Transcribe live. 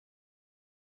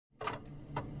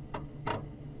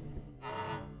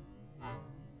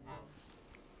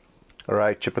All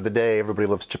right, chip of the day. Everybody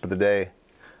loves chip of the day.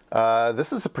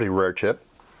 This is a pretty rare chip,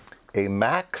 a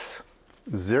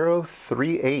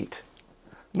MAX038.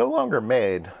 No longer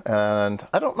made, and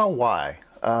I don't know why.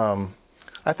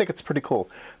 I think it's pretty cool.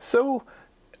 So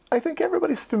I think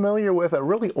everybody's familiar with a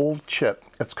really old chip.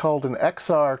 It's called an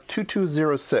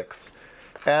XR2206.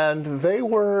 And they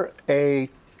were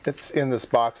it's in this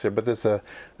box here, but there's a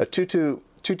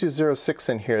 2206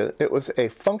 in here. It was a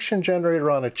function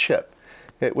generator on a chip.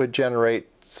 It would generate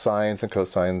sines and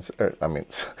cosines,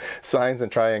 sines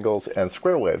and triangles and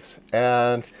square waves.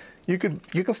 And you can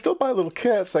still buy little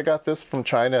kits. I got this from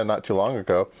China not too long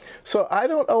ago. So I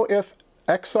don't know if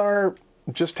XR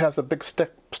just has a big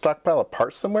stockpile of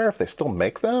parts somewhere, if they still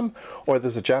make them, or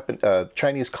there's a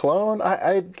Chinese clone.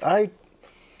 I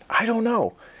don't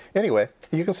know. Anyway,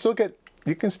 you can still get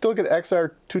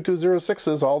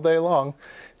XR2206s all day long,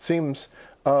 it seems.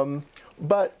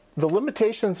 But the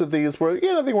limitations of these were,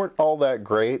 they weren't all that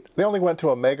great. They only went to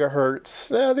a megahertz.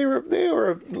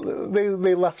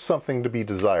 They left something to be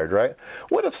desired, right?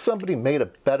 What if somebody made a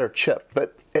better chip,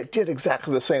 but it did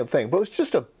exactly the same thing, but it was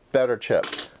just a better chip?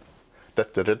 Da,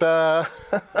 da, da, da.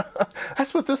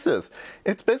 That's what this is.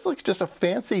 It's basically just a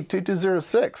fancy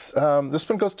 2206. This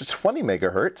one goes to 20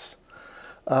 megahertz.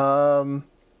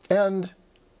 And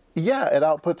yeah, it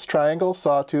outputs triangle,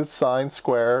 sawtooth, sine,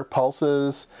 square,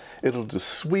 pulses. It'll do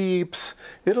sweeps.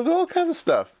 It'll do all kinds of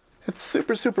stuff. It's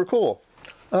super, super cool.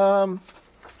 And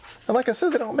like I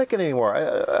said, they don't make it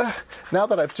anymore. Now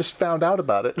that I've just found out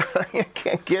about it, I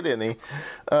can't get any.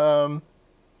 So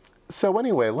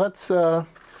anyway, let's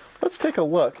take a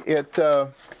look at,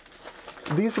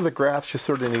 these are the graphs you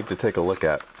sort of need to take a look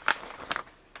at.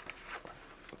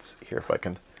 Let's see here if I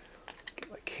can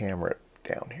get my camera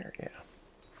down here, yeah.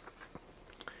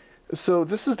 So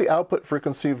this is the output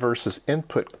frequency versus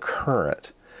input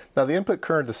current. Now the input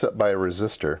current is set by a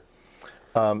resistor.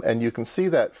 And you can see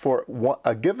that for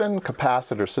a given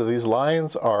capacitor, so these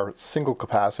lines are single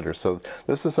capacitors. So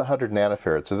this is 100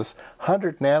 nanofarad. So this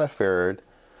 100 nanofarad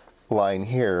line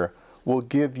here will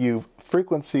give you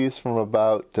frequencies from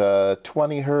about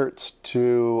 20 hertz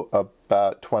to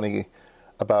about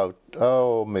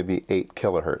maybe 8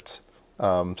 kilohertz.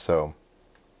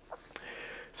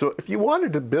 So if you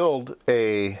wanted to build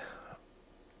a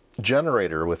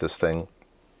generator with this thing,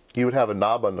 you would have a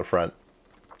knob on the front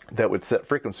that would set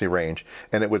frequency range,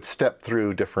 and it would step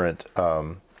through different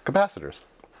capacitors.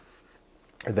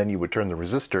 And then you would turn the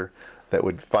resistor that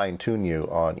would fine-tune you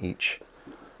on each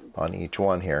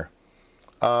one here.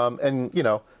 And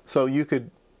so you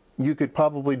could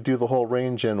probably do the whole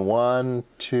range in 1,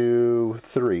 2,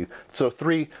 3. So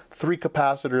three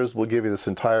capacitors will give you this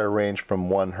entire range from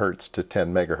 1 hertz to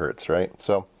 10 megahertz, right?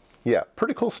 So yeah,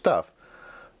 pretty cool stuff.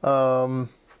 Let's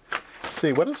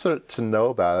see, what is there to know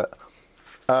about it?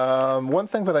 One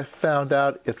thing that I found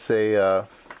out, it's a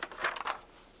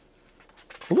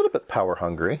little bit power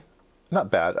hungry.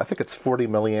 Not bad. I think it's 40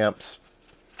 milliamps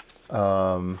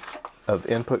of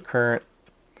input current.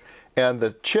 And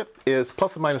the chip is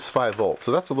plus or minus 5 volts,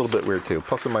 so that's a little bit weird too,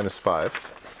 plus or minus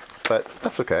 5, but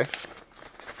that's okay.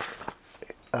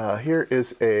 Here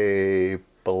is a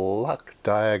block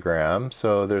diagram.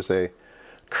 So there's a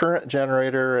current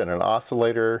generator and an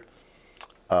oscillator,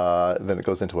 then it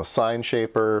goes into a sine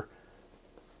shaper.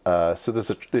 So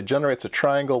it generates a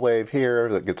triangle wave here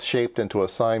that gets shaped into a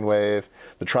sine wave.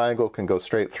 The triangle can go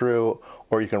straight through,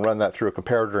 or you can run that through a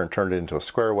comparator and turn it into a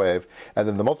square wave, and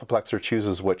then the multiplexer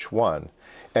chooses which one.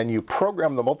 And you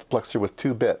program the multiplexer with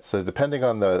 2 bits, so depending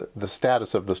on the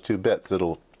status of those 2 bits,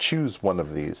 it'll choose one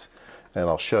of these, and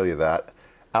I'll show you that.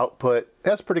 Output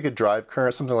has pretty good drive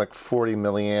current, something like 40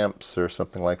 milliamps or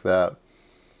something like that.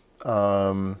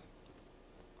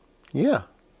 Yeah,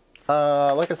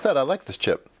 like I said, I like this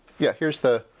chip. Yeah, here's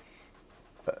the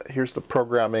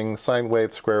programming: sine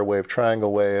wave, square wave,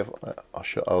 triangle wave.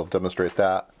 I'll demonstrate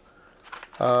that.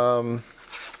 I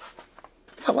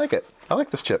like it. I like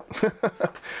this chip.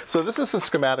 So this is the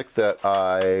schematic that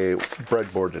I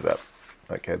breadboarded up.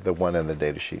 Okay, the one in the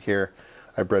data sheet here.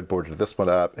 I breadboarded this one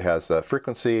up. It has a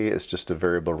frequency. It's just a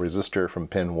variable resistor from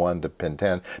pin 1 to pin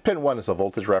 10. Pin 1 is a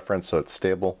voltage reference, so it's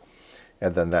stable.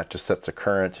 And then that just sets a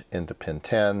current into pin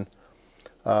 10.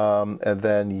 And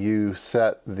then you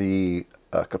set the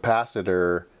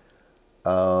capacitor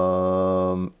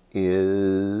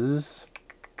is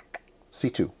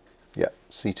C2. Yeah,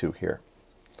 C2 here.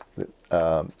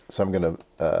 So I'm going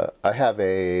to, I have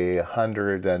a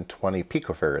 120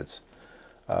 picofarads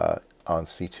on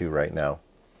C2 right now.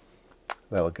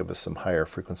 That'll give us some higher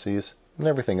frequencies. And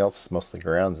everything else is mostly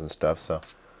grounds and stuff, so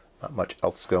not much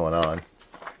else going on.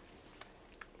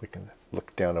 We can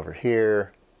look down over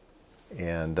here.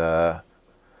 And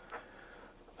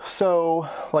so,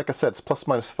 like I said, it's plus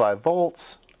minus 5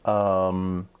 volts.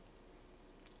 And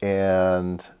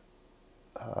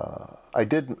I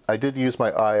did use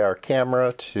my IR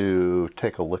camera to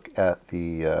take a look at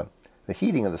the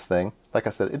heating of this thing. Like I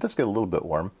said, it does get a little bit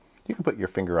warm. You can put your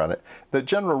finger on it. The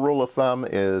general rule of thumb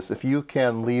is if you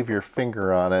can leave your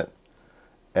finger on it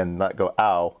and not go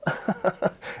ow,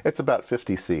 it's about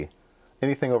 50 C.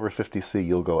 Anything over 50 C,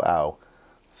 you'll go ow.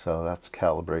 So that's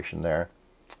calibration there.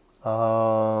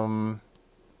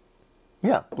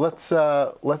 Yeah, let's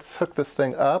hook this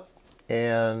thing up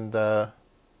and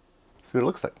see what it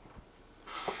looks like.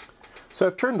 So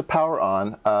I've turned the power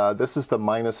on. This is the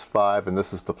 -5 and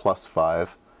this is the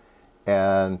 +5.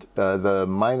 And the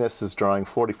minus is drawing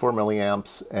 44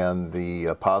 milliamps and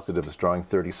the positive is drawing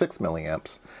 36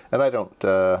 milliamps. And I don't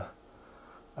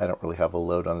really have a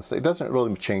load on this. It doesn't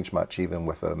really change much even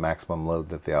with a maximum load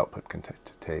that the output can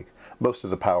take. Most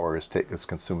of the power is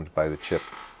consumed by the chip.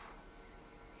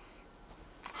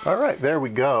 All right, there we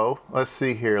go. Let's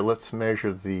see here. Let's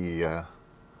measure the...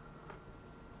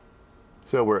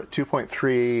 So we're at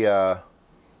 2.3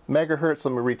 megahertz.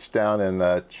 Let me reach down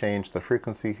and change the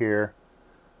frequency here.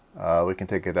 We can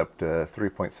take it up to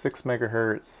 3.6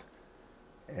 megahertz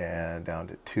and down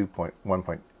to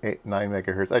 1.89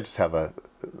 megahertz.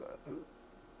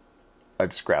 I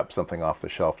just grabbed something off the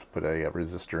shelf to put a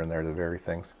resistor in there to vary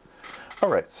things. All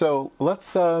right, so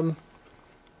let's go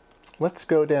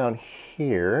down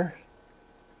here,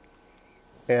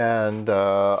 and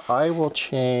I will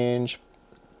change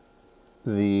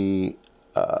the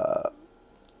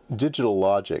digital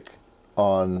logic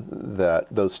on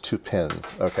those 2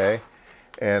 pins, okay?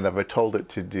 And if I told it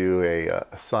to do a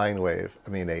sine wave, I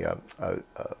mean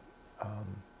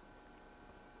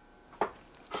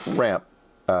ramp,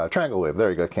 triangle wave, there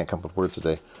you go, I can't come up with words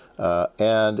today.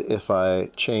 And if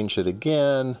I change it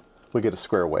again, we get a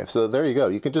square wave. So there you go,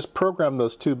 you can just program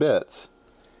those 2 bits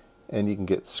and you can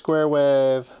get square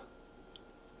wave.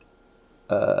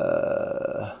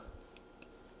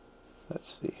 Let's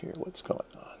see here, what's going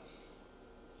on?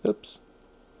 Oops,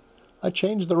 I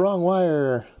changed the wrong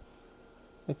wire.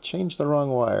 I changed the wrong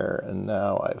wire, and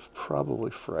now I've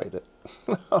probably fried it.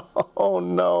 Oh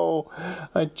no,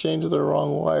 I changed the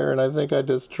wrong wire, and I think I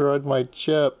destroyed my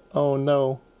chip. Oh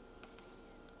no.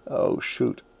 Oh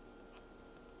shoot.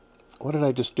 What did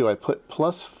I just do? I put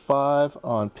 +5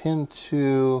 on pin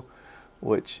 2,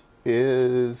 which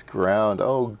is ground.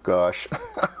 Oh gosh.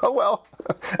 Oh well,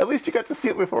 at least you got to see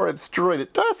it before I destroyed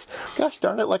it. Gosh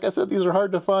darn it, like I said, these are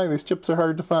hard to find. These chips are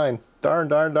hard to find. Darn,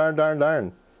 darn, darn, darn,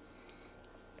 darn.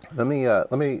 Let me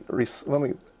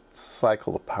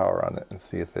cycle the power on it and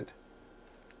see if it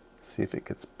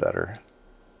gets better.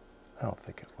 I don't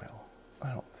think it will.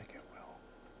 I don't think it will.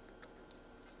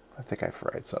 I think I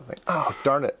fried something. Oh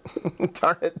darn it.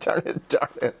 Darn it, darn it,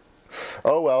 darn it.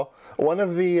 Oh well. One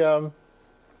of the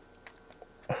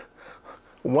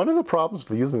problems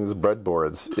with using these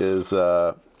breadboards is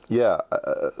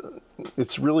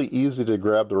it's really easy to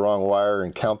grab the wrong wire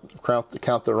and count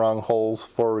the wrong holes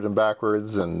forward and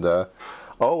backwards, and oh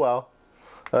well,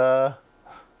 I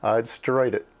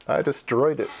destroyed it. I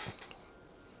destroyed it.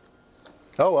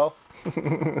 Oh well.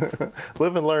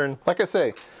 Live and learn. Like I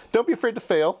say, don't be afraid to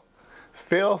fail.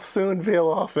 Fail soon, fail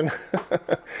often.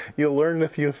 You'll learn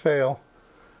if you fail.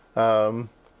 Oh,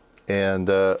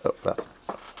 that's...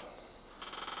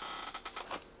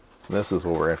 This is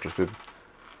what we're interested in.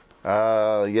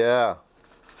 Yeah,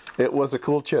 it was a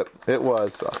cool chip. It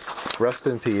was. Rest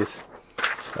in peace.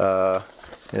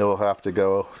 It'll have to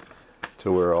go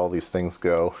to where all these things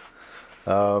go.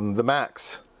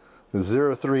 The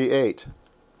MAX038.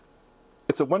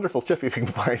 It's a wonderful chip if you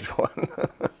can find one.